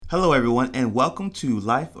Hello, everyone, and welcome to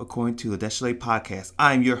Life According to Adeshile podcast.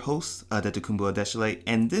 I'm your host, Adetokunbo Adeshile,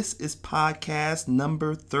 and this is podcast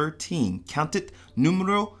number 13. Count it,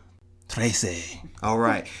 numero 13. All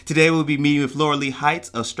right. Today we'll be meeting with Laura Lee Heights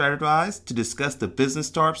of Strategize to discuss the Business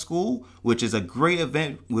Startup School, which is a great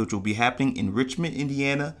event which will be happening in Richmond,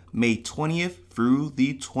 Indiana, May 20th through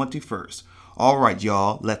the 21st. All right,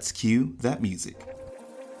 y'all, let's cue that music.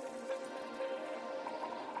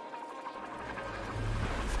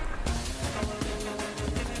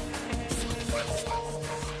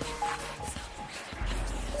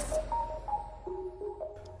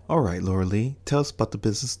 All right, Laura Lee, tell us about the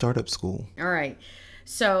Business Startup School. All right.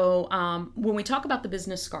 So when we talk about the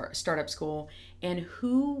Business Startup School and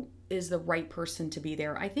who is the right person to be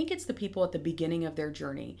there, I think it's the people at the beginning of their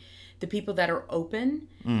journey, the people that are open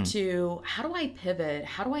to how do I pivot?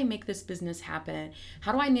 How do I make this business happen?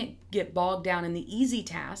 How do I get bogged down in the easy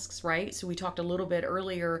tasks, right? So we talked a little bit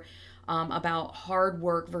earlier about hard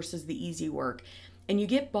work versus the easy work. And you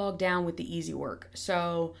get bogged down with the easy work.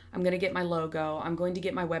 So I'm going to get my logo. I'm going to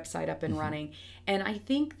get my website up and running. And I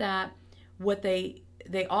think that what they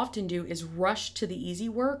often do is rush to the easy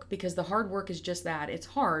work because the hard work is just that. It's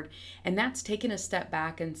hard. And that's taking a step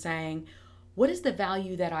back and saying, what is the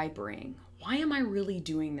value that I bring? Why am I really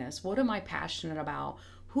doing this? What am I passionate about?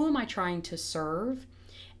 Who am I trying to serve?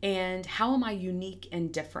 And how am I unique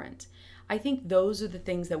and different? I think those are the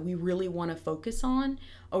things that we really want to focus on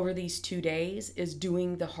over these 2 days is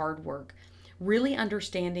doing the hard work, really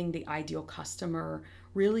understanding the ideal customer,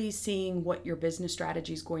 really seeing what your business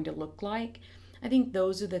strategy is going to look like. I think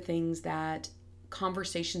those are the things that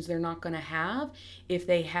conversations they're not going to have if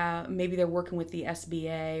they have, maybe they're working with the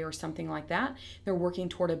SBA or something like that. They're working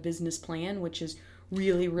toward a business plan, which is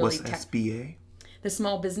really What's SBA? The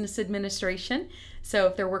Small Business Administration. So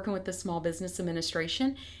if they're working with the Small Business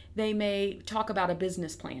Administration, they may talk about a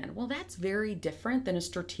business plan. Well, that's very different than a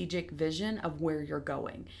strategic vision of where you're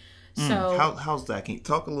going. So how's that? Can you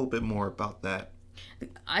talk a little bit more about that?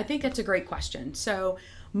 I think that's a great question. So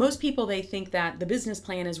most people, they think that the business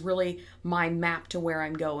plan is really my map to where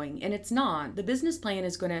I'm going, and it's not. The business plan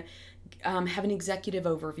is going to have an executive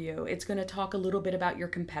overview. It's going to talk a little bit about your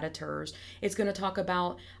competitors. It's going to talk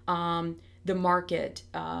about the market,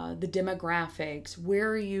 the demographics, where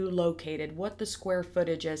are you located, what the square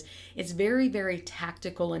footage is. It's very, very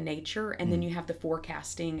tactical in nature. And then you have the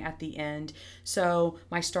forecasting at the end. So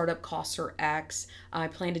my startup costs are X. I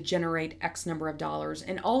plan to generate X number of dollars.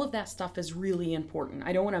 And all of that stuff is really important.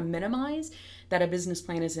 I don't want to minimize that a business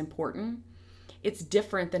plan is important. It's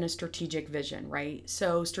different than a strategic vision, right?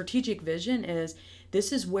 So strategic vision is,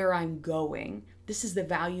 this is where I'm going. This is the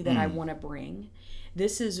value that I want to bring.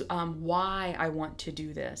 This is why I want to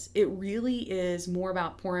do this. It really is more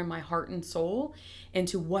about pouring my heart and soul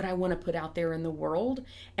into what I want to put out there in the world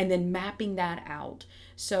and then mapping that out.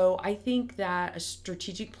 So I think that a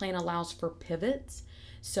strategic plan allows for pivots.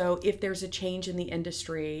 So if there's a change in the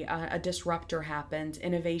industry, a disruptor happens,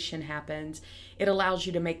 innovation happens, it allows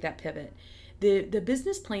you to make that pivot. The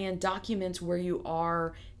business plan documents where you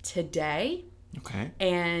are today, Okay.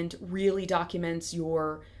 and really documents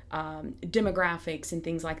your demographics and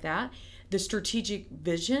things like that. The strategic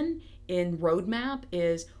vision in roadmap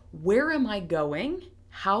is, where am I going?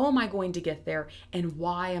 How am I going to get there? And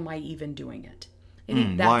why am I even doing it? I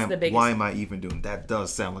think that's the biggest. Why am I even doing that?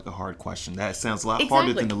 Does sound like a hard question. That sounds a lot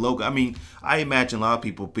harder than the logo. I mean, I imagine a lot of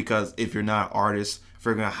people, because if you're not an artist,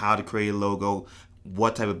 figuring out how to create a logo,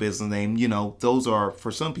 what type of business name, those are,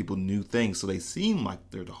 for some people, new things. So they seem like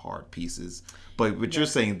they're the hard pieces. But you're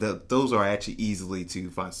saying that those are actually easily to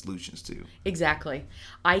find solutions to. Exactly.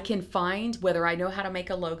 I can find, whether I know how to make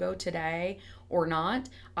a logo today or not,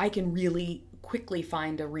 I can really quickly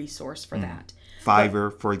find a resource for that.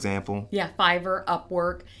 Fiverr, for example. Yeah, Fiverr,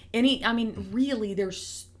 Upwork. Really,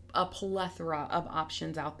 there's a plethora of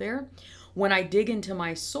options out there. When I dig into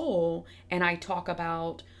my soul and I talk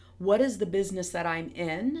about what is the business that I'm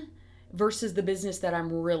in versus the business that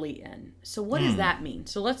I'm really in. So what does that mean?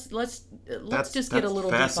 So let's just get a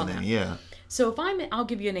little deep on that. Yeah. So I'll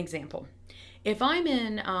give you an example. If I'm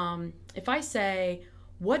in, if I say,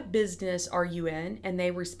 what business are you in? And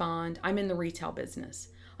they respond, I'm in the retail business.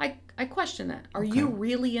 I question that. Are you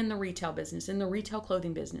really in the retail business, in the retail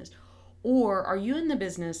clothing business? Or are you in the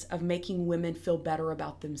business of making women feel better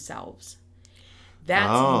about themselves?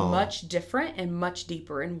 That's much different and much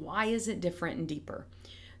deeper. And why is it different and deeper?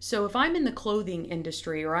 So if I'm in the clothing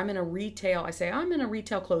industry, or I'm in a retail, I say I'm in a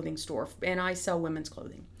retail clothing store and I sell women's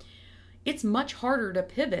clothing. It's much harder to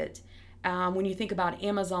pivot When you think about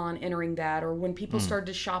Amazon entering that, or when people started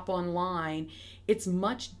to shop online, it's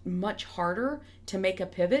much, much harder to make a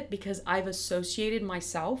pivot because I've associated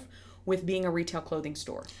myself with being a retail clothing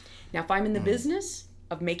store. Now, if I'm in the business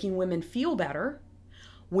of making women feel better,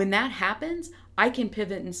 when that happens, I can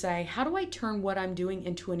pivot and say, how do I turn what I'm doing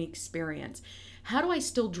into an experience? How do I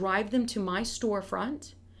still drive them to my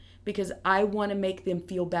storefront? Because I want to make them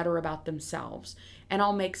feel better about themselves. And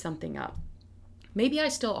I'll make something up. Maybe I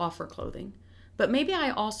still offer clothing, but maybe I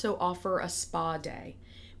also offer a spa day.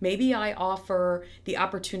 Maybe I offer the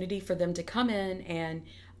opportunity for them to come in and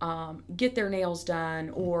get their nails done,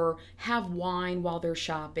 or have wine while they're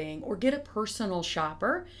shopping, or get a personal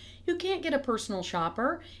shopper. You can't get a personal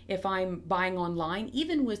shopper if I'm buying online,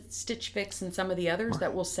 even with Stitch Fix and some of the others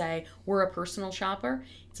that will say we're a personal shopper.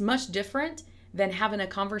 It's much different than having a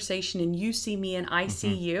conversation and you see me and I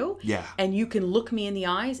see you. Yeah. And you can look me in the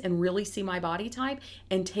eyes and really see my body type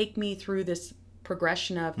and take me through this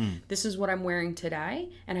progression of this is what I'm wearing today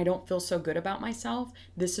and I don't feel so good about myself.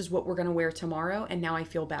 This is what we're going to wear tomorrow and now I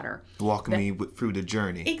feel better. Walking me through the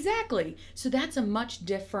journey. Exactly. So that's a much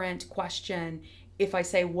different question if I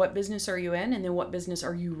say, what business are you in? And then what business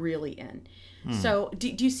are you really in? So do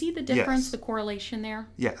you see the difference, the correlation there?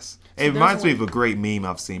 Yes. It reminds me of a great meme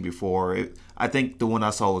I've seen before. I think the one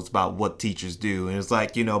I saw was about what teachers do. And it's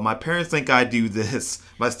like, my parents think I do this.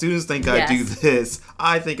 My students think I do this.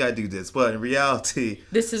 I think I do this. But in reality,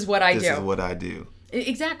 this is what I do. This is what I do.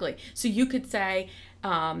 Exactly. So you could say,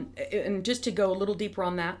 and just to go a little deeper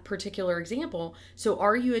on that particular example, so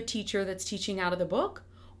are you a teacher that's teaching out of the book?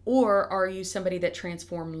 Or are you somebody that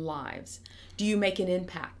transforms lives? Do you make an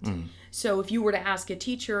impact? So if you were to ask a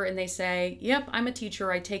teacher and they say, yep, I'm a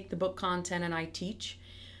teacher, I take the book content and I teach.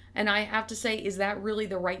 And I have to say, is that really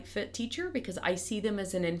the right fit teacher? Because I see them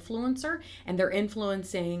as an influencer and they're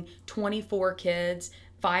influencing 24 kids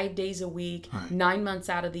 5 days a week, 9 months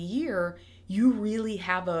out of the year. You really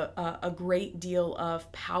have a great deal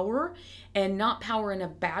of power, and not power in a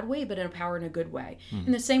bad way, but in a power in a good way.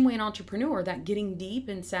 In the same way, an entrepreneur, that getting deep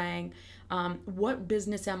and saying, what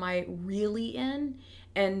business am I really in?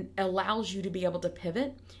 And allows you to be able to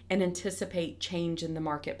pivot and anticipate change in the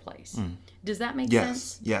marketplace. Does that make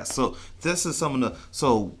sense? Yes. So this is some of the.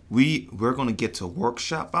 So we're going to get to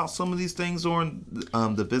workshop out some of these things during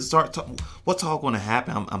the business start. What's all going to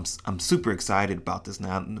happen? I'm super excited about this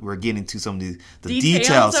now. We're getting to some of the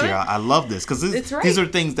details here. I love this because these are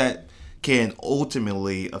things that can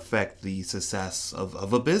ultimately affect the success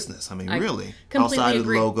of a business. I mean, really, outside of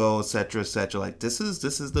the logo, et cetera, like this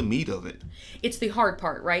is the meat of it. It's the hard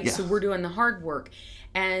part, right? Yeah. So we're doing the hard work,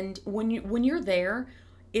 and when you're there,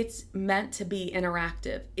 it's meant to be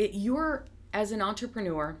interactive. You're, as an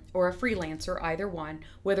entrepreneur or a freelancer, either one,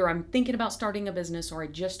 whether I'm thinking about starting a business or I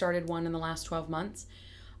just started one in the last 12 months,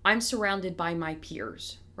 I'm surrounded by my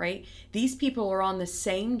peers, right? These people are on the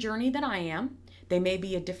same journey that I am. They may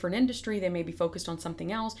be a different industry. They may be focused on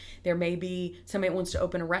something else. There may be somebody that wants to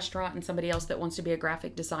open a restaurant and somebody else that wants to be a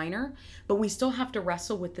graphic designer. But we still have to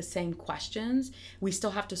wrestle with the same questions. We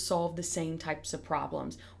still have to solve the same types of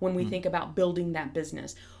problems when we think about building that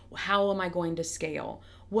business. How am I going to scale?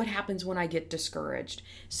 What happens when I get discouraged?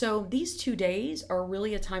 So these 2 days are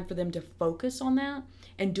really a time for them to focus on that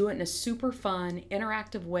and do it in a super fun,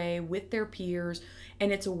 interactive way with their peers.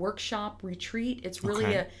 And it's a workshop retreat. It's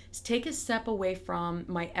really take a step away from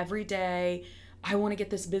my everyday, I want to get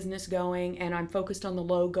this business going and I'm focused on the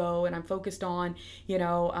logo and I'm focused on,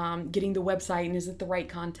 getting the website and is it the right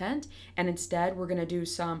content? And instead, we're going to do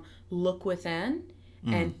some look within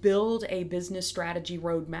and build a business strategy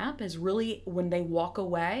roadmap. Is really when they walk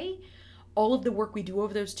away, all of the work we do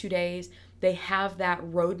over those 2 days, they have that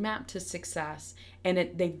roadmap to success, and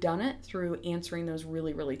they've done it through answering those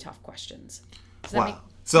really, really tough questions. Does that make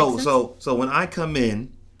sense? So when I come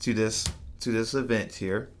in to this event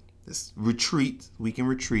here, this weekend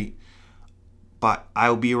retreat, but I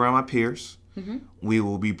will be around my peers. We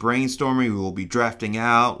will be brainstorming. We will be drafting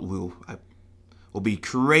out. We'll be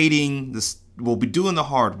creating this. We'll be doing the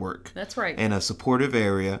hard work. That's right. In a supportive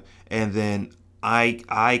area, and then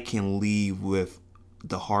I can leave with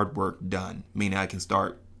the hard work done. Meaning I can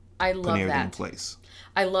start putting everything in place.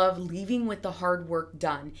 I love leaving with the hard work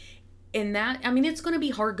done. In that, it's going to be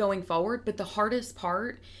hard going forward, but the hardest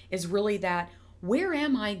part is really that, where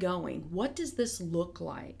am I going? What does this look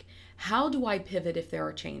like? How do I pivot if there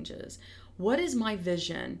are changes? What is my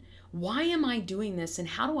vision? Why am I doing this? And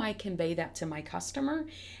how do I convey that to my customer?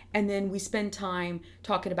 And then we spend time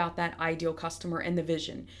talking about that ideal customer and the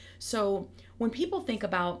vision. So when people think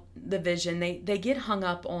about the vision, they get hung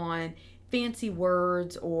up on fancy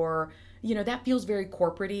words or that feels very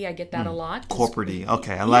corporate-y. I get that a lot. Corporate-y.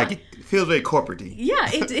 Okay, I like it. It feels very corporate-y. Yeah,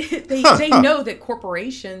 they know that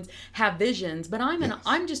corporations have visions, but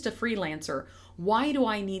I'm just a freelancer. Why do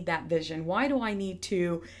I need that vision? Why do I need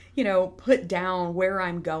to, put down where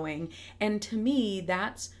I'm going? And to me,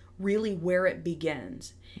 that's really where it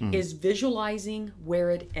begins, is visualizing where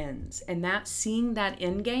it ends. And that seeing that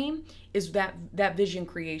end game is that vision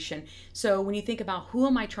creation. So when you think about who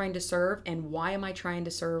am I trying to serve and why am I trying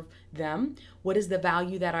to serve them? What is the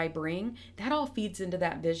value that I bring? That all feeds into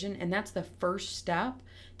that vision. And that's the first step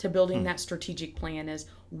to building that strategic plan is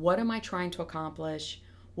what am I trying to accomplish?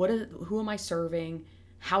 Who am I serving?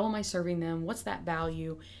 How am I serving them? What's that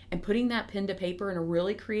value? And putting that pen to paper in a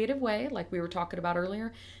really creative way, like we were talking about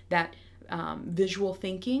earlier, that visual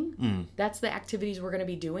thinking, that's the activities we're going to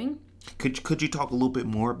be doing. Could you talk a little bit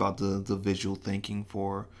more about the visual thinking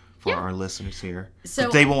for our listeners here? So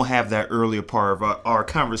they won't have that earlier part of our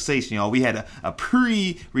conversation, y'all. We had a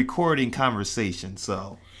pre-recording conversation,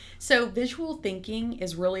 so visual thinking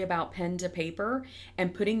is really about pen to paper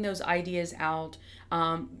and putting those ideas out.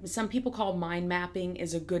 Some people call mind mapping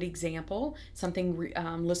is a good example, something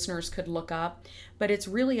listeners could look up. But it's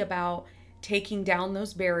really about taking down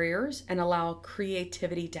those barriers and allow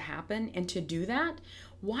creativity to happen. And to do that,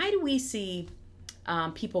 why do we see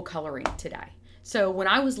people coloring today? So when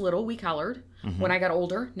I was little, we colored. When I got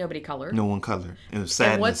older, nobody colored. No one colored. It was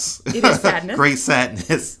sadness. It is sadness. Great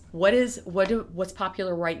sadness. What's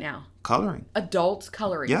popular right now? Coloring. Adults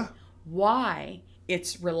coloring. Yeah. Why?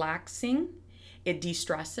 It's relaxing. It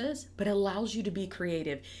de-stresses, but allows you to be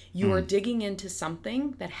creative. You are digging into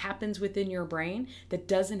something that happens within your brain that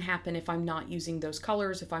doesn't happen if I'm not using those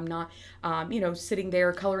colors, if I'm not, sitting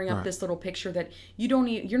there coloring up this little picture that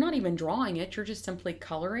you're not even drawing it, you're just simply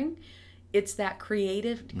coloring. It's that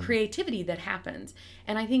creativity that happens.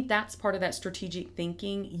 And I think that's part of that strategic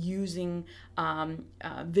thinking, using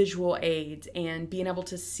visual aids and being able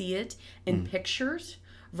to see it in pictures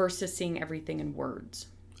versus seeing everything in words.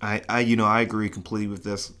 I agree completely with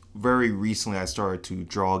this. Very recently, I started to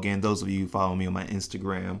draw again. Those of you who follow me on my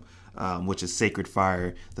Instagram, which is Sacred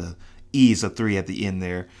Fire, the E is a 3 at the end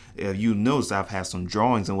there. You notice I've had some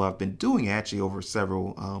drawings, and what I've been doing actually over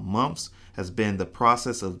several months has been the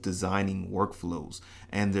process of designing workflows.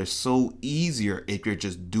 And they're so easier if you're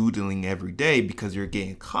just doodling every day because you're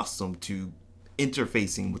getting accustomed to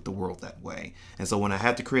interfacing with the world that way. And so when I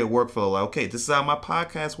had to create a workflow, like, okay, this is how my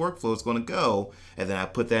podcast workflow is going to go, and then I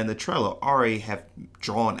put that in the Trello, I already have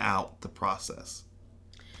drawn out the process.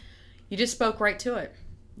 You just spoke right to it.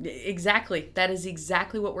 Exactly. That is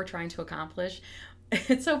exactly what we're trying to accomplish.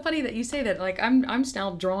 It's so funny that you say that. Like I'm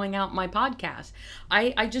still drawing out my podcast.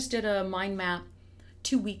 I just did a mind map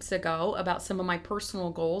 2 weeks ago about some of my personal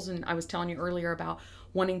goals, and I was telling you earlier about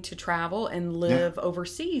wanting to travel and live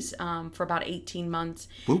overseas for about 18 months.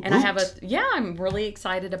 And I have I'm really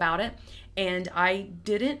excited about it. And I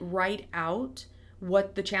didn't write out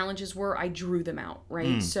what the challenges were. I drew them out,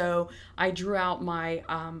 right? So I drew out my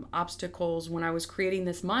obstacles when I was creating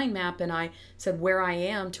this mind map, and I said where I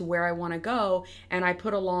am to where I want to go, and I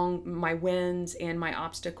put along my wins and my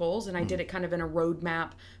obstacles, and I did it kind of in a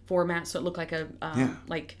roadmap format, so it looked like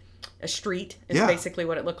a street is basically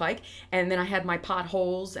what it looked like. And then I had my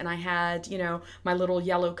potholes, and I had, my little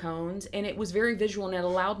yellow cones, and it was very visual, and it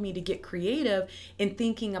allowed me to get creative in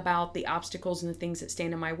thinking about the obstacles and the things that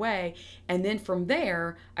stand in my way. And then from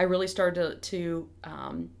there, I really started to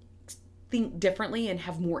think differently and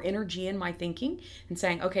have more energy in my thinking and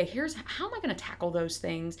saying, okay, here's how am I going to tackle those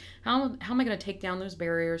things? How am I going to take down those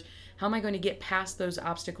barriers? How am I going to get past those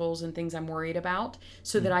obstacles and things I'm worried about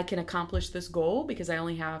so that I can accomplish this goal? Because I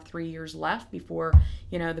only have 3 years left before,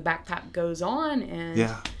 the backpack goes on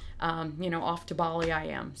and, off to Bali I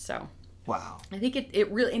am. So, wow. I think it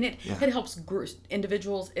really, and it helps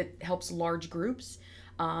individuals, it helps large groups,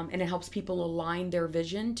 and it helps people align their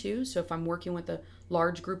vision too. So if I'm working with a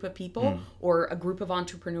large group of people or a group of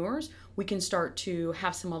entrepreneurs, we can start to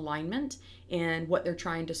have some alignment in what they're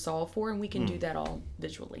trying to solve for, and we can do that all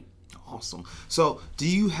visually. Awesome. So do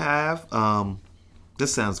you have,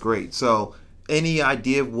 this sounds great. So any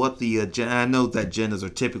idea of what the agenda, I know that agendas are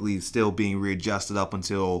typically still being readjusted up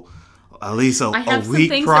until at least a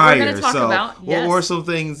week prior. So what are some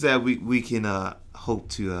things that we can hope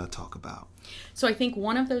to talk about? So I think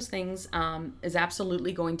one of those things is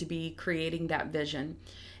absolutely going to be creating that vision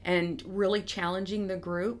and really challenging the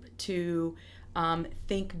group to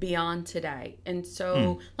think beyond today. And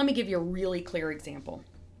so let me give you a really clear example.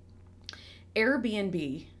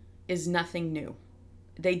 Airbnb is nothing new.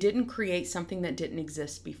 They didn't create something that didn't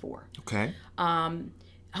exist before. Okay.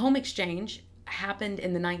 Home exchange happened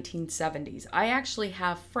in the 1970s. I actually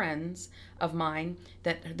have friends of mine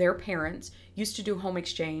that their parents used to do home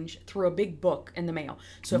exchange through a big book in the mail.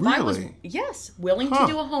 So if I was, Really? yes, willing to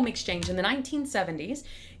do a home exchange in the 1970s,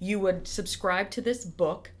 you would subscribe to this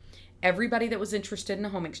book. Everybody that was interested in a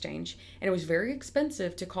home exchange, and it was very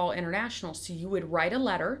expensive to call international, so you would write a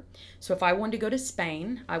letter. So if I wanted to go to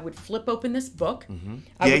Spain, I would flip open this book.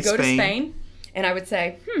 I Yay, would go Spain. to Spain, and I would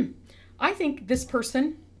say, I think this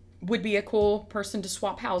person would be a cool person to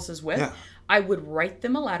swap houses with. Yeah. I would write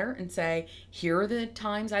them a letter and say, here are the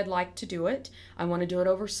times I'd like to do it. I want to do it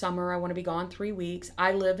over summer. I want to be gone 3 weeks.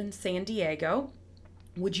 I live in San Diego.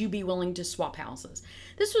 Would you be willing to swap houses?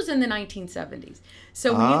 This was in the 1970s.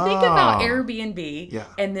 So when you think about Airbnb Yeah.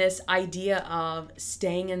 and this idea of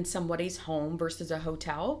staying in somebody's home versus a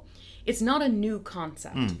hotel, it's not a new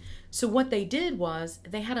concept. So what they did was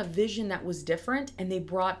they had a vision that was different, and they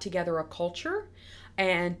brought together a culture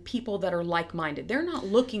and people that are like-minded. They're not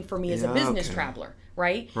looking for me as a Yeah, business okay. traveler,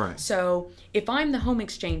 right? Right. So if I'm the home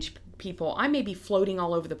exchange people, I may be floating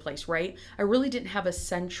all over the place, right? I really didn't have a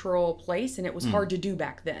central place, and it was hard to do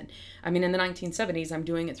back then. I mean, in the 1970s, I'm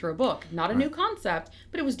doing it through a book. Not a new concept,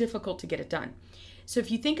 but it was difficult to get it done. So if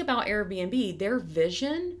you think about Airbnb, their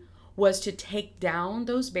vision was to take down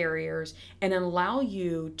those barriers and allow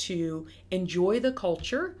you to enjoy the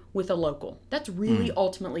culture with a local. That's really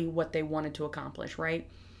ultimately what they wanted to accomplish, right?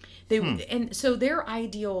 And so their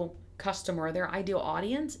ideal customer, their ideal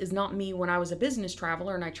audience is not me when I was a business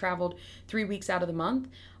traveler and I traveled 3 weeks out of the month.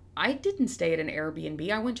 I didn't stay at an Airbnb.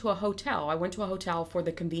 I went to a hotel. I went to a hotel for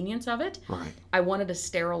the convenience of it. Right. I wanted a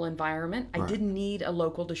sterile environment. I didn't need a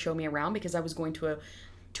local to show me around because I was going to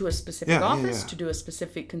a specific office to do a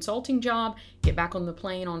specific consulting job, get back on the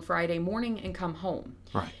plane on Friday morning and come home.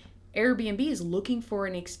 Right. Airbnb is looking for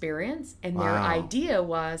an experience, and their idea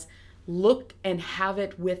was look and have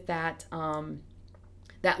it with that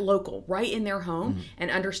that local right in their home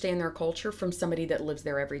and understand their culture from somebody that lives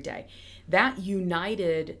there every day. That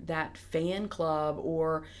united that fan club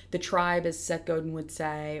or the tribe, as Seth Godin would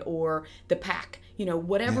say, or the pack,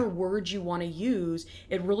 whatever word you want to use,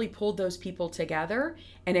 it really pulled those people together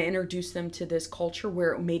and it introduced them to this culture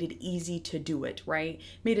where it made it easy to do it, right?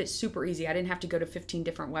 Made it super easy. I didn't have to go to 15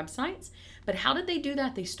 different websites. But how did they do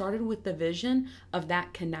that? They started with the vision of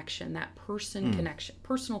that connection, that connection,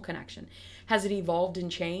 personal connection. Has it evolved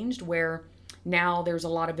and changed where now there's a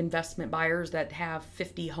lot of investment buyers that have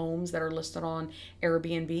 50 homes that are listed on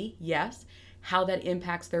Airbnb? Yes. How that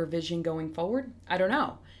impacts their vision going forward? I don't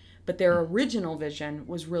know. But their original vision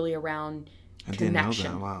was really around connection. I didn't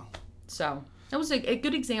know that. Wow. So that was a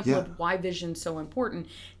good example of why vision's so important.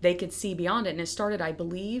 They could see beyond it. And it started, I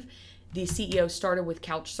believe, the CEO started with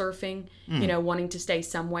couch surfing, wanting to stay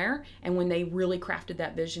somewhere. And when they really crafted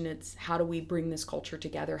that vision, it's how do we bring this culture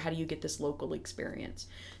together? How do you get this local experience?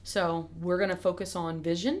 So we're going to focus on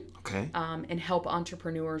vision and help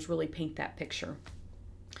entrepreneurs really paint that picture.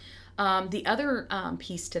 The other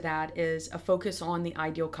piece to that is a focus on the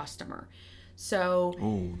ideal customer. So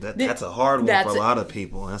that's a hard one for a lot of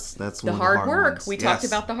people. That's one the of hard the hard work. ones. We talked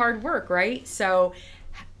about the hard work, right? So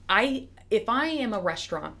if I am a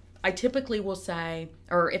restaurant, I typically will say,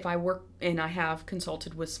 or if I work and I have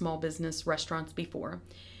consulted with small business restaurants before,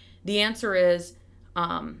 the answer is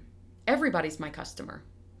everybody's my customer.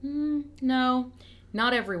 No,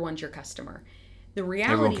 not everyone's your customer. The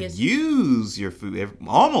reality everyone can is use your food.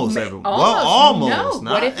 Almost everyone. Almost.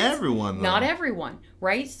 No, not everyone. Though. Not everyone,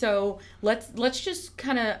 right? So let's just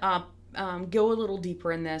kind of go a little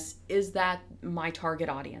deeper in this. Is that my target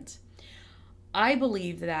audience? I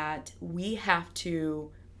believe that we have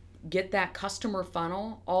to get that customer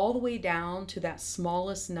funnel all the way down to that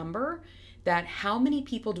smallest number. That how many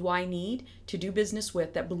people do I need to do business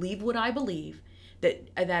with that believe what I believe?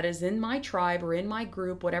 That is in my tribe or in my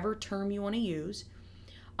group, whatever term you want to use.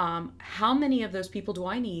 How many of those people do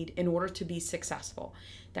I need in order to be successful?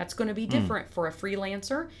 That's going to be different for a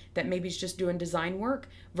freelancer that maybe is just doing design work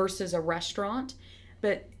versus a restaurant.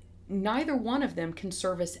 But neither one of them can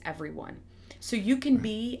service everyone. So you can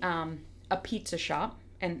be a pizza shop,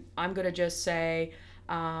 and I'm going to just say,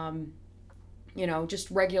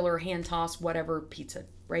 just regular hand toss, whatever pizza,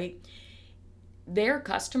 right? Their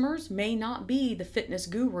customers may not be the fitness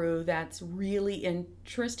guru that's really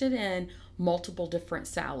interested in multiple different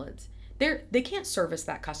salads. They can't service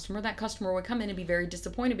that customer. That customer would come in and be very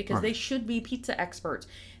disappointed because they should be pizza experts.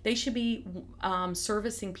 They should be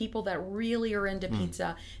servicing people that really are into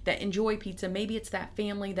pizza, that enjoy pizza. Maybe it's that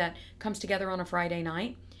family that comes together on a Friday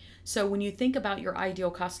night. So when you think about your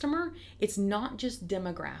ideal customer, it's not just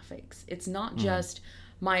demographics. It's not just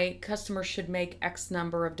my customer should make X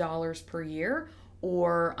number of dollars per year,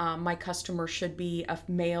 or my customer should be a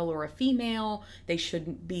male or a female. They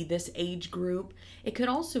shouldn't be this age group. It could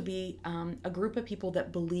also be a group of people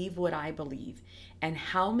that believe what I believe. And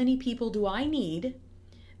how many people do I need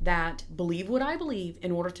that believe what I believe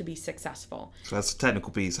in order to be successful? So that's the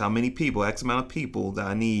technical piece. How many people, X amount of people that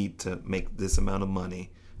I need to make this amount of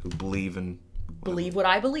money who believe what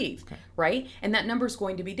I believe, okay. Right? And that number is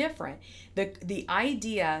going to be different. The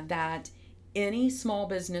idea that any small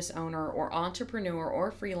business owner or entrepreneur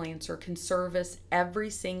or freelancer can service every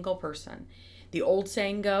single person. The old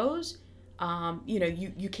saying goes,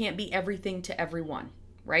 you can't be everything to everyone,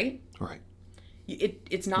 right? Right.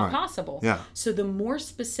 It's not possible. Yeah. So the more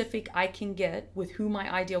specific I can get with who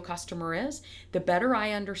my ideal customer is, the better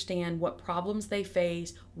I understand what problems they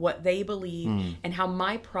face, what they believe, and how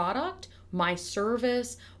my product, my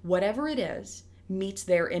service, whatever it is, meets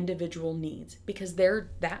their individual needs, because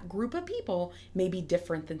that group of people may be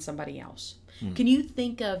different than somebody else. Can you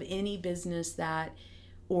think of any business that,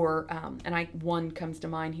 or one comes to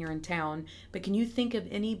mind here in town, but can you think of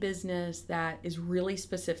any business that is really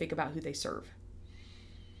specific about who they serve?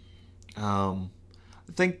 I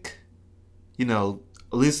think, at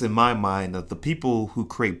least in my mind, of the people who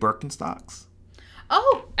create Birkenstocks.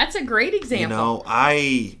 Oh, that's a great example.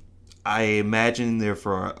 I imagine they're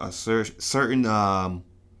for a certain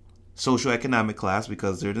socioeconomic class,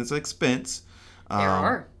 because there's an expense. There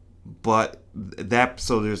are. But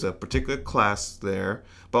so there's a particular class there,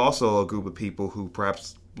 but also a group of people who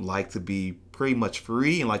perhaps like to be pretty much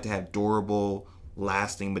free and like to have durable,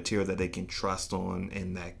 lasting material that they can trust on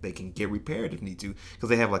and that they can get repaired if need to, because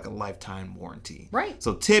they have like a lifetime warranty. Right.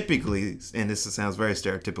 So typically, and this sounds very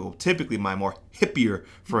stereotypical, typically my more hippier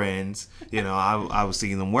friends, I was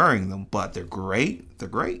seeing them wearing them, but they're great. They're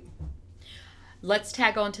great. Let's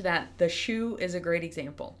tag on to that. The shoe is a great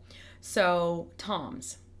example. So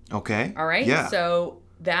Tom's. Okay. All right. Yeah. So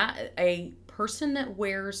that a person that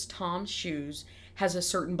wears Tom's shoes has a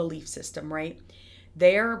certain belief system, right?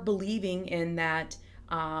 They're believing in that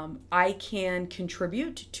I can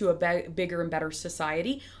contribute to a bigger and better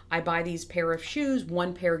society. I buy these pair of shoes.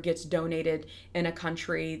 One pair gets donated in a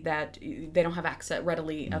country that they don't have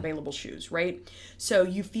readily available shoes, right? So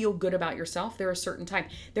you feel good about yourself. They're a certain type.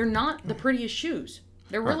 They're not the prettiest shoes.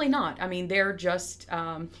 They're really not. I mean, they're just,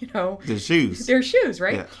 They're shoes. They're shoes,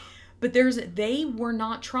 right? Yeah. But they were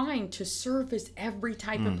not trying to service every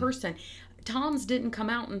type of person. Tom's didn't come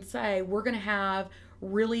out and say, we're going to have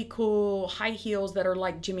really cool high heels that are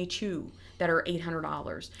like Jimmy Choo that are $800.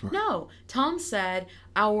 Right. No, Tom said,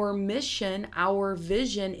 our mission, our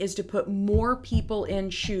vision is to put more people in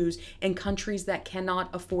shoes in countries that cannot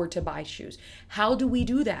afford to buy shoes. How do we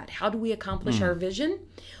do that? How do we accomplish our vision?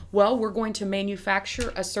 Well, we're going to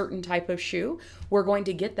manufacture a certain type of shoe. We're going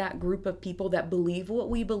to get that group of people that believe what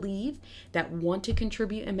we believe, that want to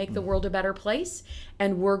contribute and make the world a better place.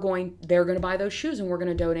 And they're going to buy those shoes and we're going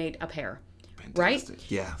to donate a pair. Fantastic.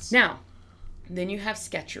 Right? Yes. Now, then you have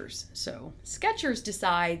Skechers. So Skechers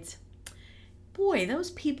decides, boy,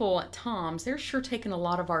 those people at Tom's, they're sure taking a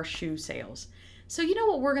lot of our shoe sales. So you know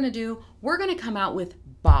what we're going to do? We're going to come out with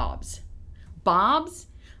Bob's. Bob's?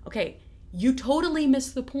 Okay, you totally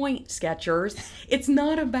missed the point, Skechers. It's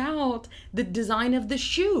not about the design of the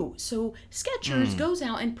shoe. So Skechers goes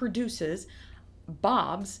out and produces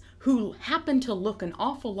Bob's, who happened to look an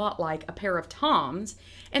awful lot like a pair of Tom's,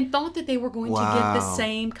 and thought that they were going to get the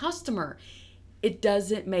same customer. It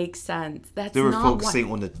doesn't make sense. They were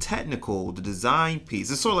focusing on the technical, the design piece.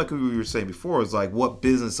 It's sort of like what we were saying before. It's like, what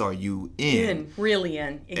business are you in? Really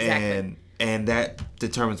in. Exactly. And that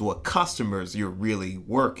determines what customers you're really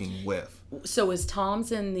working with. So is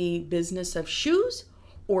Tom's in the business of shoes,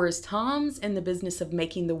 or is Tom's in the business of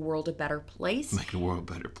making the world a better place? Making the world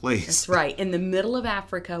a better place. That's right. In the middle of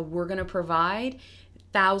Africa, we're going to provide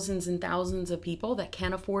thousands and thousands of people that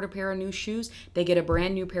can't afford a pair of new shoes. They get a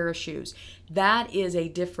brand new pair of shoes. That is a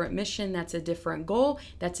different mission. That's a different goal.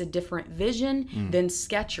 That's a different vision than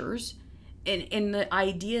Skechers. And the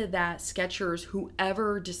idea that Skechers,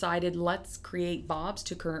 whoever decided let's create Bob's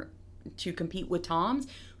to compete with Tom's,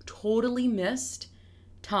 totally missed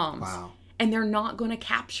Tom's. Wow. And they're not going to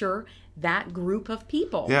capture that group of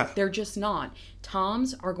people. Yeah. They're just not.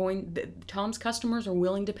 Tom's customers are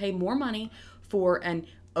willing to pay more money for an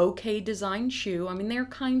okay designed shoe. I mean, they're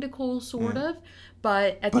kind of cool, sort of,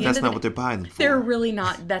 but at the end of the day, that's not what they're buying them for. They're really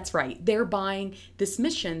not. That's right. They're buying this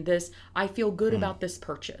mission, I feel good about this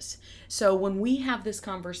purchase. So when we have this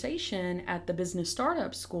conversation at the Business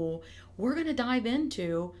Startup School, we're going to dive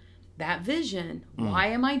into that vision. Why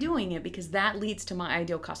am I doing it? Because that leads to my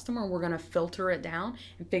ideal customer. We're going to filter it down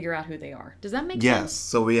and figure out who they are. Does that make sense? Yes.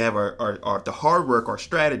 So we have our the hard work, our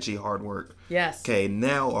strategy, hard work. Yes. Okay.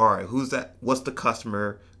 Now, all right. Who's that? What's the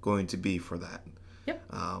customer going to be for that? Yep.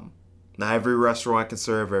 Not every restaurant can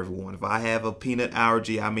serve everyone. If I have a peanut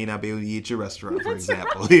allergy, I may not be able to eat your restaurant, for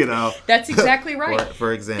example. Right. You know. That's exactly right.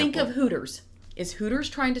 For example. Think of Hooters. Is Hooters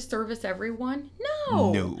trying to service everyone?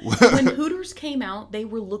 No. No. When Hooters came out, they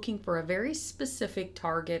were looking for a very specific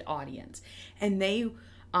target audience, and they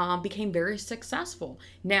became very successful.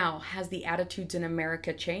 Now, has the attitudes in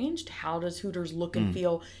America changed? How does Hooters look and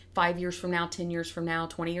feel 5 years from now, 10 years from now,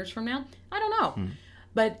 20 years from now? I don't know.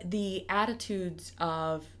 But the attitudes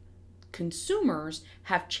of consumers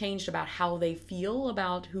have changed about how they feel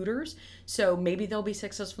about Hooters. So maybe they'll be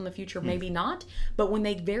successful in the future, maybe not. But when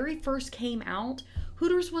they very first came out,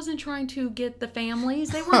 Hooters wasn't trying to get the families.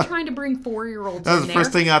 They weren't trying to bring 4-year-olds That was in the there.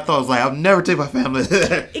 first thing I thought. I was like, I'll never take my family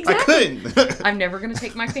there. Exactly. I couldn't. I'm never going to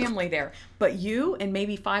take my family there. But you and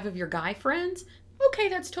maybe 5 of your guy friends, okay,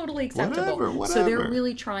 that's totally acceptable. Whatever. So they're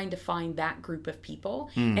really trying to find that group of people.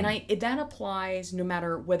 And that applies no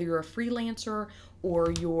matter whether you're a freelancer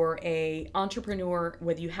or you're a entrepreneur,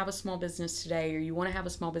 whether you have a small business today or you want to have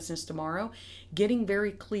a small business tomorrow. Getting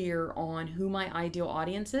very clear on who my ideal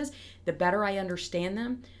audience is, the better I understand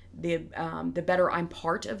them, the better I'm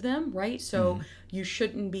part of them, right? So you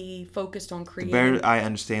shouldn't be focused on creating. The better I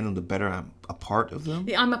understand them, the better I'm a part of them.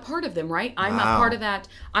 I'm a part of them, right? I'm Wow. a part of that.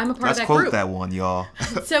 I'm a part Let's of that quote group. that one, y'all.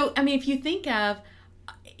 So, I mean, if you think of,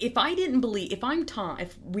 if I'm Tom,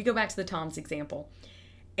 if we go back to the Tom's example,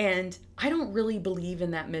 and I don't really believe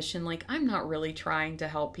in that mission, like I'm not really trying to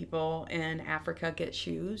help people in Africa get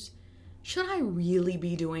shoes. Should I really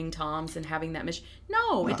be doing Tom's and having that mission?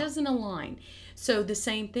 No, it doesn't align. So the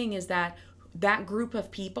same thing is that group of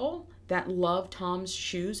people that love Tom's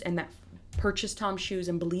shoes and that purchase Tom's shoes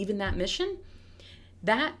and believe in that mission,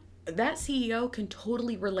 that CEO can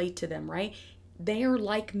totally relate to them, right? They are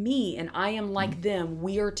like me and I am like them.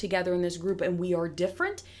 We are together in this group and we are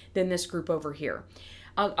different than this group over here.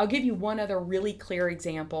 I'll give you one other really clear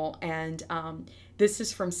example, and this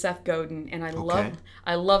is from Seth Godin, and I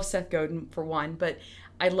love Seth Godin for one, but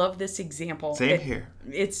I love this example. Same here.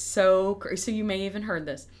 It's so you may even heard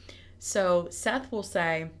this. So Seth will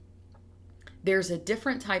say, there's a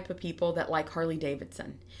different type of people that like Harley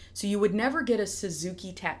Davidson. So you would never get a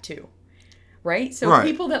Suzuki tattoo, right? So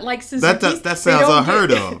people that like Suzuki, that sounds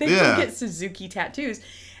unheard of. They don't get Suzuki tattoos.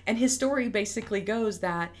 And his story basically goes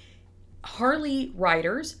that Harley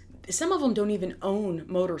riders, some of them don't even own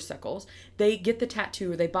motorcycles. They get the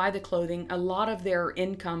tattoo, they buy the clothing. A lot of their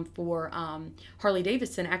income for Harley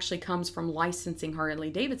Davidson actually comes from licensing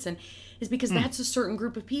Harley Davidson, is because that's a certain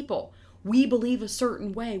group of people. We believe a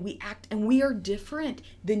certain way, we act, and we are different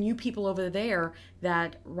than you people over there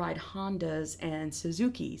that ride Hondas and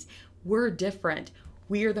Suzukis. We're different.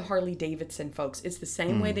 We are the Harley Davidson folks. It's the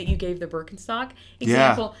same way that you gave the Birkenstock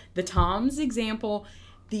example, the Tom's example.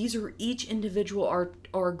 These are each individual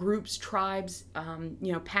are groups, tribes,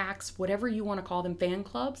 packs, whatever you want to call them, fan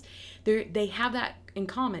clubs. They have that in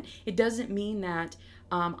common. It doesn't mean that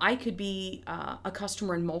I could be a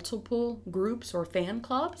customer in multiple groups or fan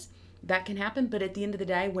clubs. That can happen, but at the end of the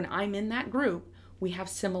day, when I'm in that group, we have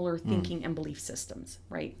similar thinking and belief systems,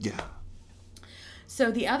 right? Yeah. So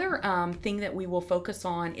the other thing that we will focus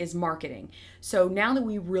on is marketing. So now that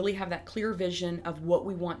we really have that clear vision of what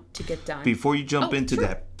we want to get done. Before you jump into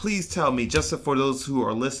that, please tell me, just for those who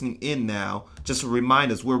are listening in now, just to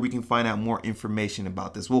remind us where we can find out more information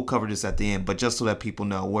about this. We'll cover this at the end, but just so that people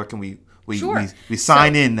know, where can we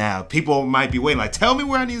sign in now? People might be waiting, like, tell me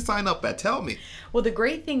where I need to sign up at. Tell me. Well, the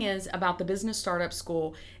great thing is about the Business Startup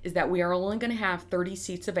School is that we are only going to have 30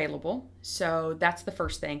 seats available. So that's the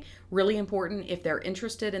first thing. Really important. If they're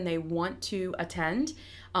interested and they want to attend,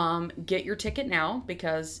 get your ticket now,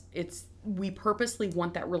 because we purposely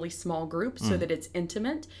want that really small group so that it's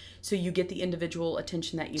intimate, so you get the individual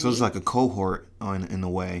attention that you need. So it's like a cohort in a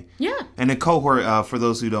way. Yeah. And a cohort, for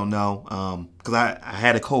those who don't know, because I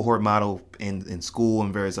had a cohort model in school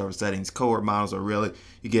and various other settings. Cohort models are really,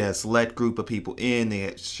 you get a select group of people in,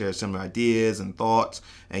 they share similar ideas and thoughts,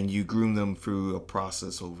 and you groom them through a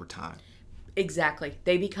process over time. Exactly.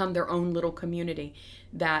 They become their own little community.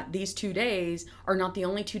 That these 2 days are not the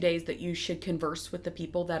only 2 days that you should converse with the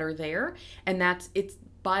people that are there. And it's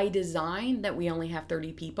by design that we only have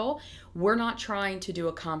 30 people. We're not trying to do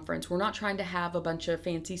a conference. We're not trying to have a bunch of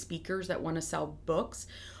fancy speakers that want to sell books.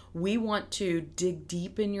 We want to dig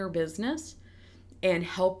deep in your business and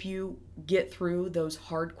help you get through those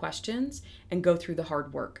hard questions and go through the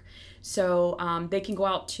hard work. So they can go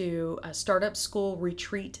out to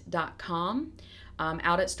startupschoolretreat.com.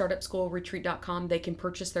 Out at startupschoolretreat.com, they can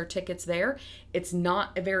purchase their tickets there. It's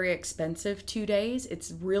not a very expensive 2 days.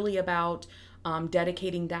 It's really about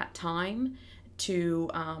dedicating that time to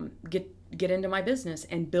get into my business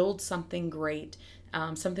and build something great,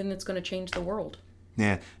 something that's going to change the world.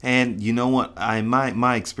 Yeah, and you know what?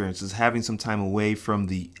 My experience is having some time away from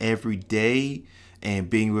the everyday and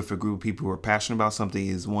being with a group of people who are passionate about something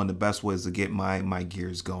is one of the best ways to get my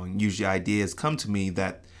gears going. Usually ideas come to me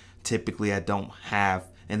that typically I don't have,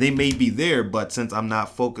 and they may be there, but since I'm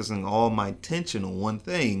not focusing all my attention on one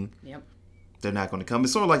thing, Yep. they're not going to come.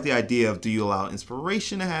 It's sort of like the idea of, do you allow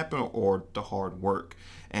inspiration to happen or the hard work?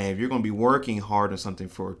 And if you're going to be working hard on something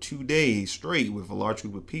for 2 days straight with a large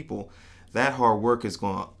group of people, that hard work is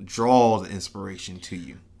going to draw the inspiration to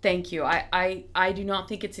you. Thank you. I do not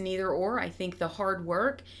think it's an either or. I think the hard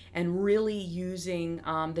work and really using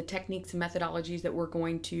the techniques and methodologies that we're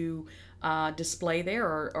going to display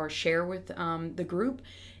there or share with the group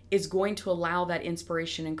is going to allow that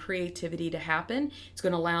inspiration and creativity to happen. It's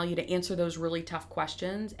going to allow you to answer those really tough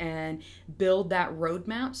questions and build that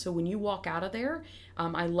roadmap. So when you walk out of there,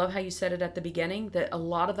 I love how you said it at the beginning, that a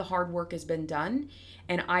lot of the hard work has been done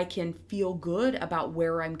and I can feel good about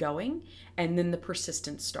where I'm going. And then the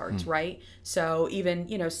persistence starts, right? So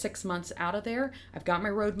even, 6 months out of there, I've got my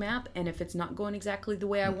roadmap. And if it's not going exactly the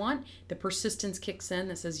way I want, the persistence kicks in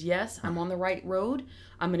that says, yes, I'm on the right road.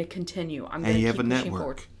 I'm going to continue. I'm going to keep pushing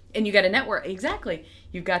forward. And you got a network. Exactly.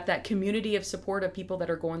 You've got that community of support of people that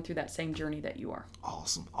are going through that same journey that you are.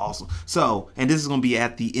 Awesome. So, and this is going to be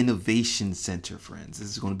at the Innovation Center, friends. This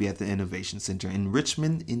is going to be at the Innovation Center in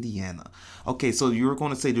Richmond, Indiana. Okay, so you were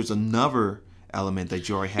going to say there's another element that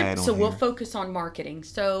you already had on So here. we'll focus on marketing.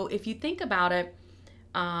 So if you think about it,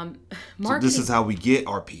 marketing. So this is how we get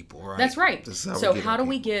our people, right? That's right. So how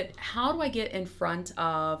do I get in front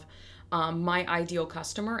of my ideal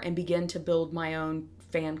customer and begin to build my own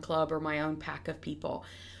fan club or my own pack of people?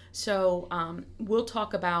 So we'll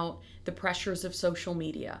talk about the pressures of social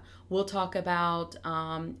media. We'll talk about,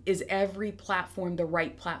 is every platform the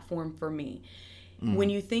right platform for me? When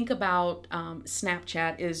you think about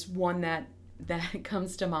Snapchat is one that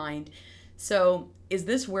comes to mind. So is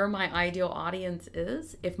this where my ideal audience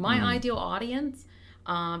is? If my ideal audience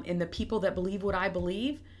and the people that believe what I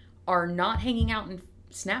believe are not hanging out in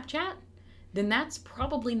Snapchat, then that's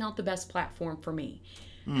probably not the best platform for me.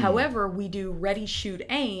 However, we do ready, shoot,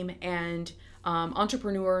 aim, and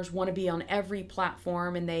entrepreneurs want to be on every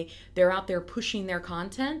platform, and they're out there pushing their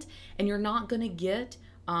content, and you're not going to get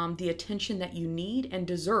the attention that you need and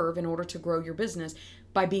deserve in order to grow your business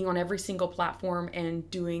by being on every single platform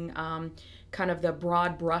and doing kind of the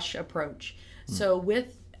broad brush approach. So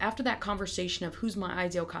after that conversation of who's my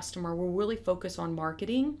ideal customer, we'll really focus on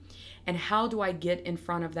marketing and how do I get in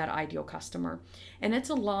front of that ideal customer. And it's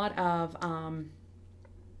a lot of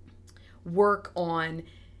work on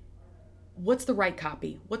what's the right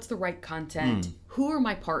copy, what's the right content, who are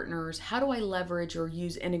my partners, how do I leverage or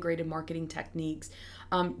use integrated marketing techniques,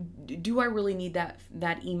 do I really need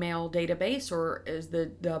that email database, or is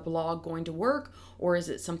the blog going to work, or is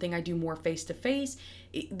it something I do more face-to-face?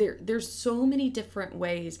 There's so many different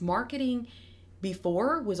ways. Marketing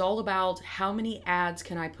before was all about how many ads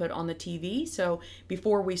can I put on the TV. So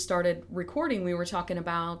before we started recording, we were talking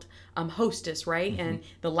about Hostess, right? And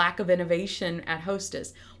the lack of innovation at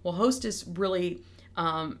Hostess. Well, Hostess really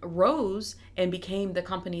rose and became the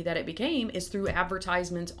company that it became is through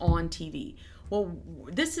advertisements on TV. Well,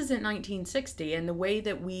 this isn't 1960, and the way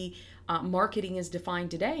that we marketing is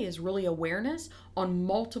defined today is really awareness on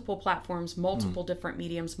multiple platforms, multiple different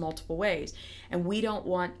mediums, multiple ways. And we don't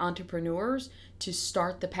want entrepreneurs to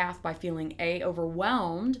start the path by feeling A,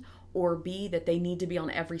 overwhelmed, or B, that they need to be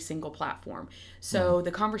on every single platform. So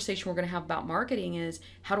the conversation we're going to have about marketing is,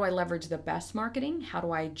 how do I leverage the best marketing? How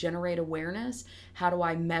do I generate awareness? How do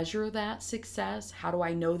I measure that success? How do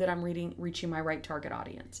I know that I'm reaching my right target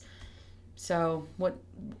audience? So, what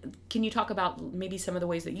can you talk about? Maybe some of the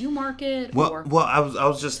ways that you market. Well, I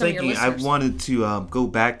was just thinking. I wanted to go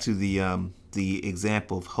back to the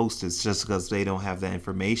example of Hostess, just because they don't have that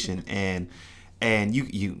information, and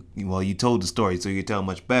you told the story, so you can tell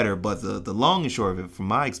much better. But the long and short of it, from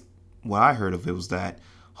what I heard of it, was that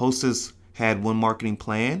Hostess had one marketing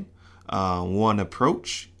plan, one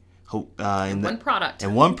approach. And one product.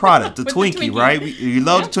 And one product, the With Twinkie, the Twinkie. right? You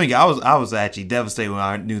love the Twinkie. I was actually devastated when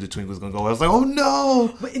I knew the Twinkie was going to go. I was like, oh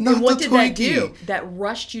no, not what the did Twinkie. that do? That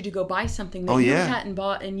rushed you to go buy something that you hadn't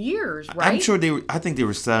bought in years, right? I'm sure I think they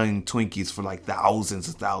were selling Twinkies for like thousands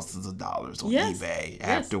and thousands of dollars on eBay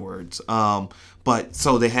afterwards. But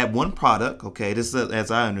so they had one product, okay, this is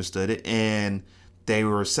as I understood it, and they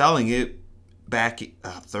were selling it back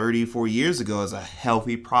 34 years ago as a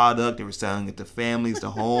healthy product. They were selling it to families, to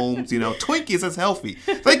homes. Twinkies as healthy.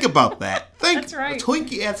 Think about that. That's right. A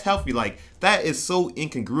Twinkie as healthy. Like, that is so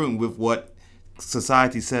incongruent with what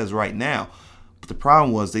society says right now. But the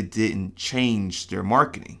problem was they didn't change their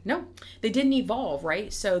marketing. No, they didn't evolve,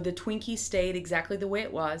 right? So the Twinkie stayed exactly the way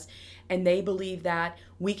it was. And they believe that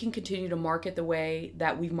we can continue to market the way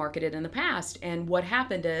that we've marketed in the past. And what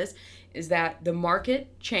happened is that the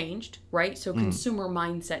market changed, right? So consumer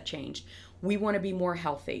mindset changed. We want to be more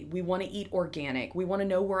healthy. We want to eat organic. We want to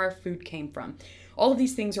know where our food came from. All of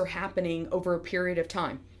these things are happening over a period of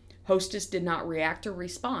time. Hostess did not react or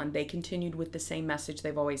respond. They continued with the same message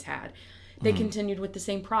they've always had. They continued with the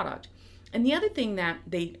same product. And the other thing that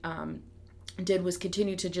they did was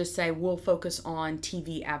continue to just say, we'll focus on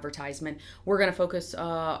TV advertisement. We're going to focus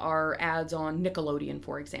our ads on Nickelodeon,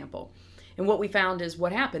 for example. And what we found is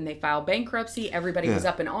what happened. They filed bankruptcy. Everybody was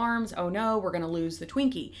up in arms. Oh no, we're going to lose the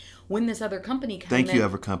Twinkie. When this other company came in. Thank you,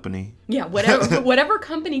 Ever Company. Yeah, whatever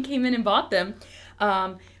company came in and bought them.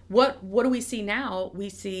 What do we see now? We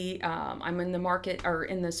see, I'm in the market or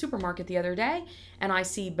in the supermarket the other day, and I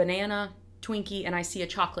see banana Twinkie and I see a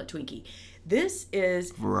chocolate Twinkie. This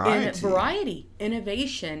is variety,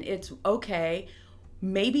 innovation. It's okay.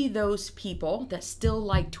 Maybe those people that still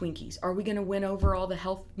like Twinkies, are we going to win over all the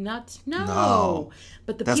health nuts? No.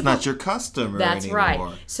 But that's not your customer that's anymore.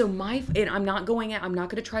 Right. So I'm not going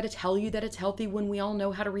to try to tell you that it's healthy when we all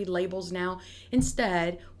know how to read labels now.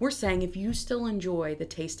 Instead, we're saying if you still enjoy the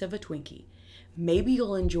taste of a Twinkie, maybe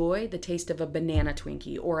you'll enjoy the taste of a banana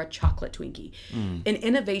Twinkie or a chocolate Twinkie. An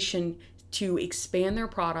innovation to expand their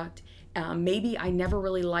product. Maybe I never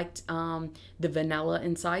really liked the vanilla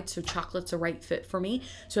inside, so chocolate's a right fit for me.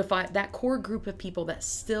 So if that core group of people that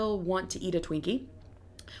still want to eat a Twinkie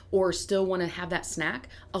or still want to have that snack,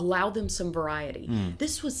 allow them some variety.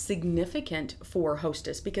 This was significant for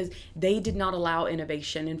Hostess because they did not allow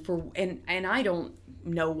innovation, and I don't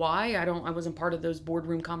know why. I wasn't part of those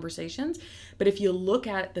boardroom conversations, but if you look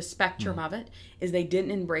at the spectrum of it, is they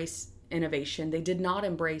didn't embrace innovation. They did not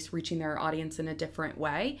embrace reaching their audience in a different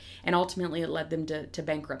way, and ultimately it led them to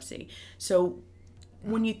bankruptcy. So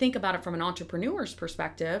when you think about it from an entrepreneur's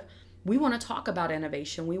perspective, we want to talk about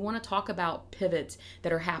innovation. We want to talk about pivots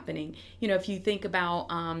that are happening. If you think about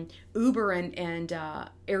Uber and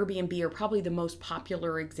Airbnb are probably the most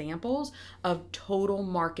popular examples of total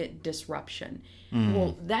market disruption.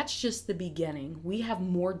 Well, that's just the beginning. We have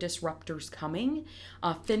more disruptors coming.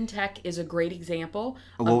 FinTech is a great example.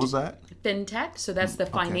 What was that? FinTech. So that's the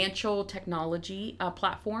financial technology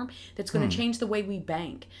platform that's going to change the way we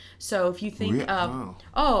bank. So if you think of,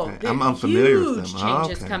 I'm familiar with them. Huge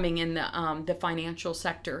changes coming in the financial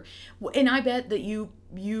sector. And I bet that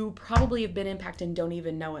you probably have been impacted and don't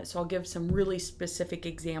even know it. So I'll give some really specific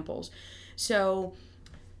examples. So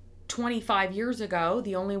 25 years ago,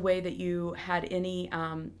 the only way that you had any,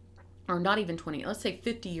 or not even 20, let's say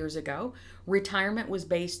 50 years ago, retirement was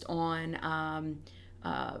based on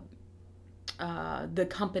the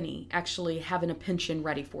company actually having a pension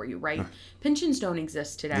ready for you, right? Pensions don't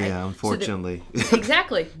exist today. Yeah, unfortunately.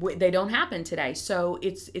 Exactly. They don't happen today. So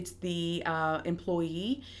it's the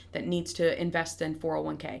employee that needs to invest in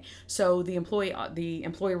 401k. So the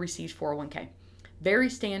employer receives 401k. Very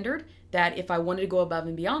standard that if I wanted to go above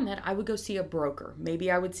and beyond that, I would go see a broker.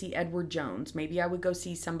 Maybe I would see Edward Jones. Maybe I would go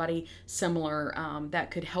see somebody similar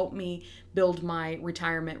that could help me build my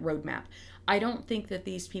retirement roadmap. I don't think that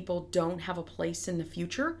these people don't have a place in the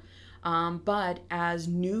future, but as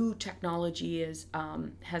new technology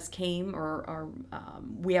has came, or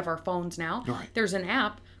we have our phones now, There's an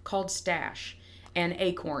app called Stash and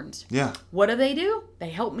Acorns. Yeah. What do? They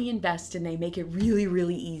help me invest and they make it really,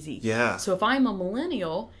 really easy. Yeah. So if I'm a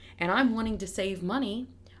millennial and I'm wanting to save money,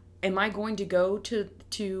 am I going to go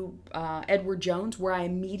to Edward Jones where I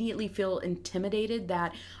immediately feel intimidated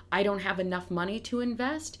that I don't have enough money to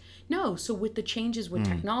invest? No. So with the changes with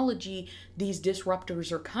technology, these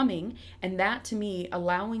disruptors are coming, and that to me,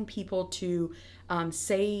 allowing people to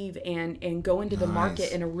save and go into the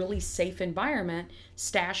market in a really safe environment,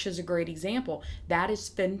 Stash is a great example. That is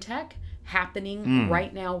FinTech happening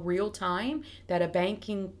right now, real time, that a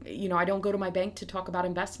banking, I don't go to my bank to talk about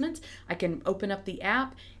investments. I can open up the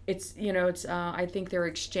app. It's, I think they're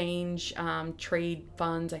exchange trade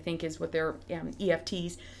funds, I think is what they're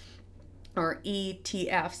EFTs or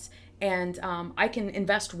ETFs. And I can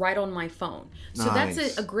invest right on my phone. So Nice.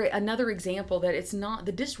 that's a great another example that it's not,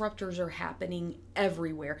 the disruptors are happening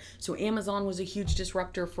everywhere. So Amazon was a huge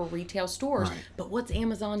disruptor for retail stores, Right. but what's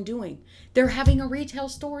Amazon doing? They're having a retail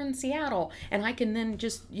store in Seattle, and I can then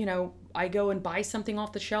just I go and buy something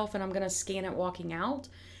off the shelf, and I'm going to scan it walking out.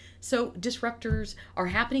 So disruptors are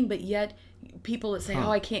happening, but yet people that say, "Oh,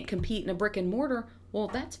 I can't compete in a brick and mortar." Well,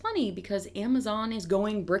 that's funny because Amazon is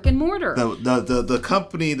going brick and mortar. The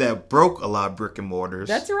company that broke a lot of brick and mortars.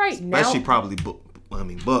 That's right. Especially Now, probably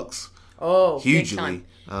books. oh, Hugely. big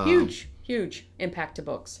time. Huge impact to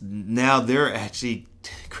books. Now they're actually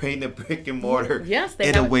creating a brick and mortar Yes, they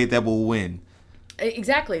in a have. way that will win.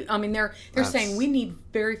 Exactly. I mean, they're That's- saying we need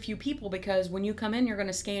very few people because when you come in, you're going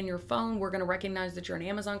to scan your phone. We're going to recognize that you're an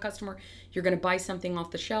Amazon customer. You're going to buy something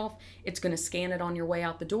off the shelf. It's going to scan it on your way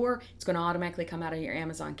out the door. It's going to automatically come out of your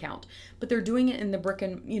Amazon account. But they're doing it in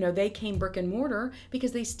the they came brick and mortar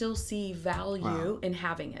because they still see value in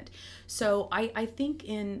having it. So I think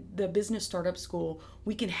in the business startup school,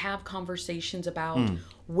 we can have conversations about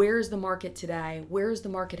where's the market today? Where's the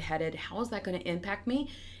market headed? How is that going to impact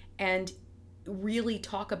me? And really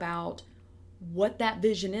talk about what that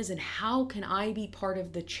vision is and how can I be part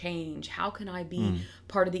of the change? How can I be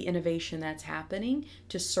part of the innovation that's happening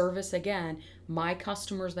to service, again, my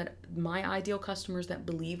ideal customers that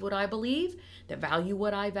believe what I believe, that value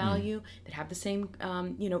what I value, that have the same,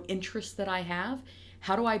 interests that I have.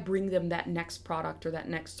 How do I bring them that next product or that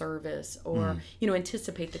next service or,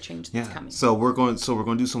 anticipate the change that's coming? So we're going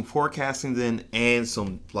to do some forecasting then and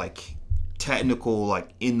some technical,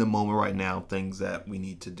 in the moment right now, things that we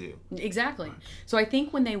need to do. Exactly. So I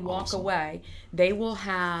think when they walk away, they will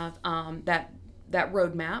have that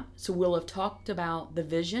roadmap. So we'll have talked about the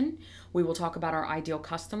vision. We will talk about our ideal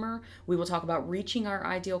customer. We will talk about reaching our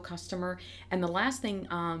ideal customer. And the last thing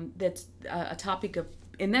that's a topic of,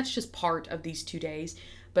 and that's just part of these 2 days,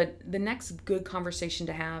 but the next good conversation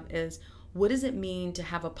to have is, what does it mean to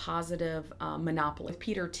have a positive monopoly? With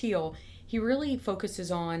Peter Thiel, he really focuses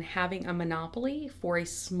on having a monopoly for a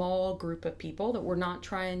small group of people, that we're not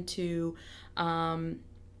trying to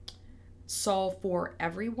solve for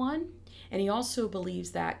everyone. And he also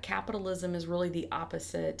believes that capitalism is really the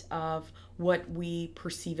opposite of what we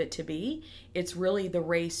perceive it to be. It's really the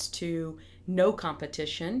race to no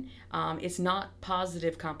competition. It's not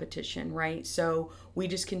positive competition, right? So we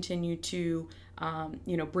just continue to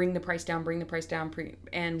bring the price down,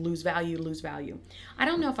 and lose value. I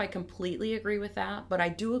don't know if I completely agree with that, but I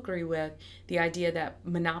do agree with the idea that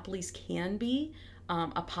monopolies can be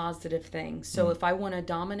a positive thing. So if I want to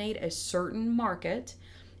dominate a certain market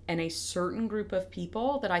and a certain group of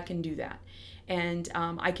people, that I can do that. And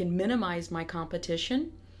I can minimize my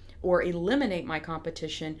competition or eliminate my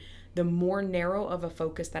competition the more narrow of a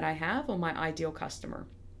focus that I have on my ideal customer.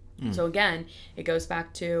 So again, it goes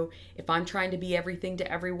back to, if I'm trying to be everything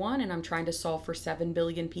to everyone and I'm trying to solve for 7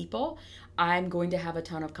 billion people, I'm going to have a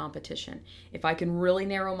ton of competition. If I can really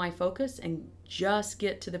narrow my focus and just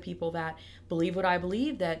get to the people that believe what I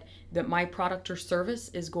believe, that my product or service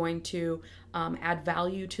is going to add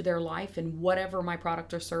value to their life and whatever my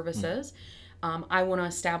product or service is, I want to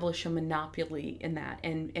establish a monopoly in that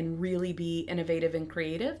and really be innovative and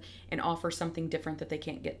creative and offer something different that they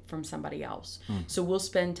can't get from somebody else. So we'll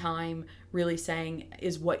spend time really saying,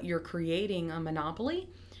 is what you're creating a monopoly?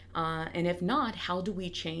 And if not, how do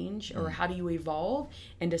we change, or how do you evolve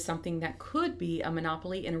into something that could be a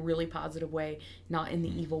monopoly in a really positive way, not in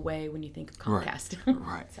the evil way when you think of Comcast.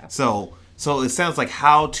 Right. So it sounds like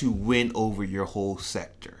how to win over your whole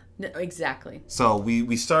sector. Exactly. So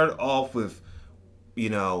we started off with,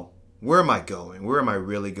 where am I going? Where am I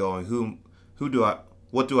really going?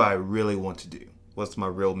 What do I really want to do? What's my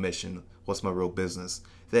real mission? What's my real business?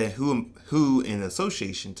 Then who in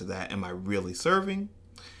association to that am I really serving?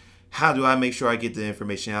 How do I make sure I get the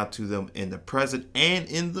information out to them in the present and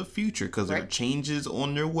in the future? Because there are changes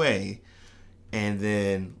on their way. And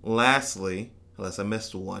then lastly, unless I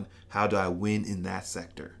missed one, how do I win in that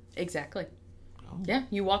sector? Exactly. Yeah,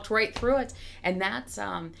 you walked right through it. And that's,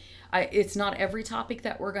 it's not every topic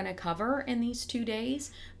that we're going to cover in these 2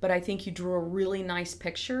 days, but I think you drew a really nice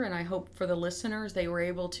picture, and I hope for the listeners, they were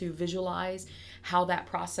able to visualize how that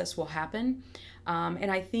process will happen.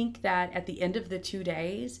 And I think that at the end of the 2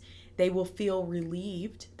 days, they will feel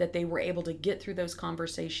relieved that they were able to get through those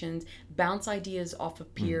conversations, bounce ideas off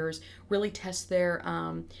of peers, really test their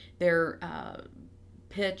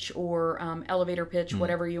pitch or elevator pitch,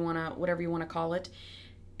 whatever you want to call it.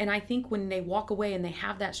 And I think when they walk away and they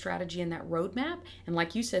have that strategy and that roadmap, and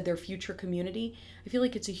like you said, their future community, I feel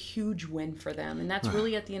like it's a huge win for them. And that's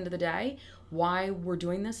really, at the end of the day, why we're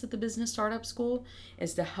doing this at the Business Startup School,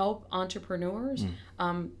 is to help entrepreneurs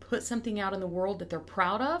put something out in the world that they're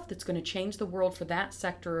proud of, that's going to change the world for that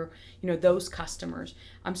sector, those customers.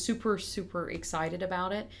 I'm super, super excited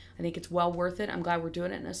about it. I think it's well worth it. I'm glad we're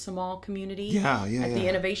doing it in a small community at the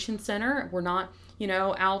Innovation Center. We're not,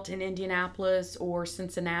 out in Indianapolis or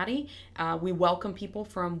Cincinnati. We welcome people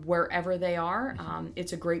from wherever they are.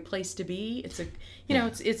 It's a great place to be. It's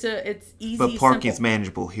it's easy. But parking's simple.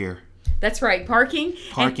 manageable here. That's right. Parking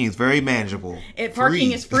is very manageable.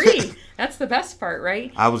 Parking is free. That's the best part,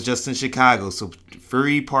 right? I was just in Chicago, so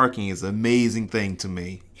free parking is an amazing thing to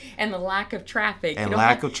me. And the lack of traffic. You don't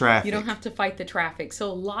have to fight the traffic.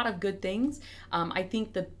 So a lot of good things. I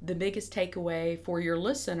think the biggest takeaway for your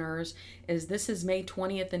listeners is this is May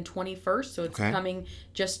 20th and 21st. So it's coming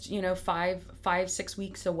just, 5-6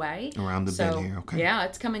 weeks away. Around the bend here. Okay. Yeah,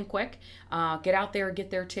 it's coming quick. Get out there, get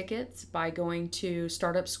their tickets by going to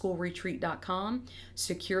startupschoolretreat.com.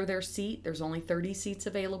 Secure their seat. There's only 30 seats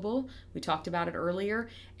available. We talked about it earlier.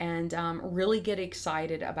 And really get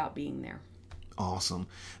excited about being there. Awesome.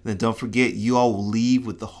 Then don't forget, you all will leave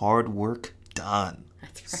with the hard work done.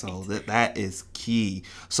 That's right. So that is key.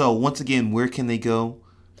 So once again, where can they go?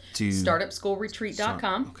 To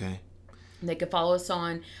startupschoolretreat.com. Okay. They can follow us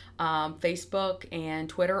on Facebook and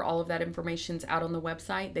Twitter. All of that information's out on the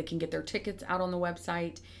website. They can get their tickets out on the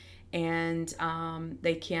website, and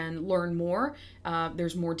they can learn more.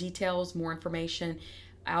 There's more details, more information.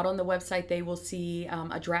 Out on the website, they will see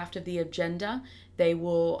a draft of the agenda. They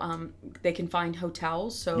can find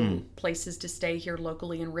hotels, so places to stay here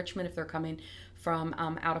locally in Richmond if they're coming from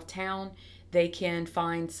out of town. They can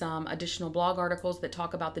find some additional blog articles that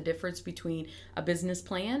talk about the difference between a business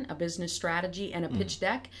plan, a business strategy, and a pitch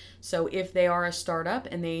deck. So if they are a startup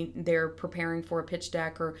and they're preparing for a pitch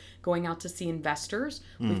deck or going out to see investors,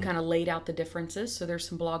 we've kind of laid out the differences. So there's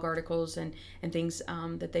some blog articles and things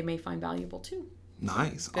that they may find valuable too.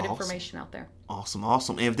 Nice. Good information out there. Awesome.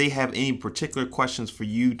 And if they have any particular questions for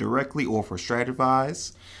you directly or for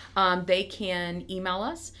Stratevize? They can email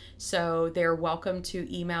us. So they're welcome to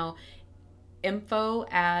email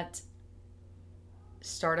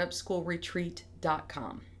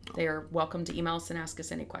info@startupschoolretreat.com. They are welcome to email us and ask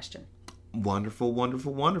us any question. Wonderful.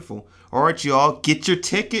 All right, y'all, get your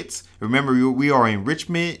tickets. Remember, we are in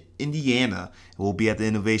Richmond, Indiana. We'll be at the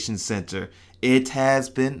Innovation Center. It has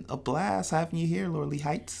been a blast having you here, Laura Lee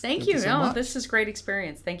Heights. Thank you. So much. This is a great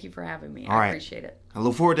experience. Thank you for having me. I appreciate it. I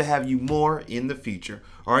look forward to having you more in the future.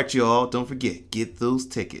 All right, y'all, don't forget, get those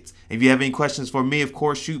tickets. If you have any questions for me, of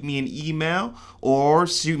course, shoot me an email or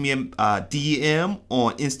shoot me a DM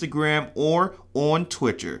on Instagram or on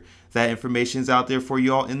Twitter. That information is out there for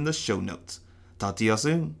y'all in the show notes. Talk to y'all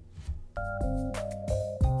soon.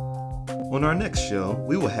 On our next show,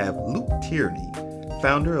 we will have Luke Tierney,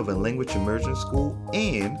 founder of a language immersion school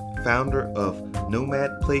and founder of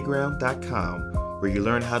nomadplayground.com, where you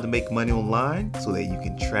learn how to make money online so that you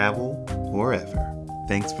can travel wherever.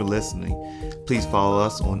 Thanks for listening. Please follow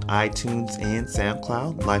us on iTunes and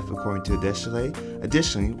SoundCloud, Life According to Adeshile.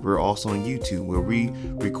 Additionally, we're also on YouTube, where we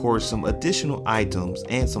record some additional items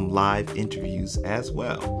and some live interviews as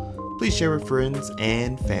well. Please share with friends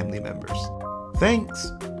and family members.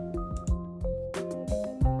 Thanks.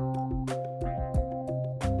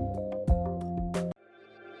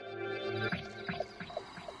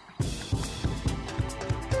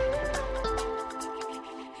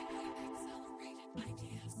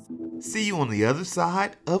 See you on the other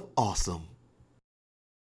side of awesome.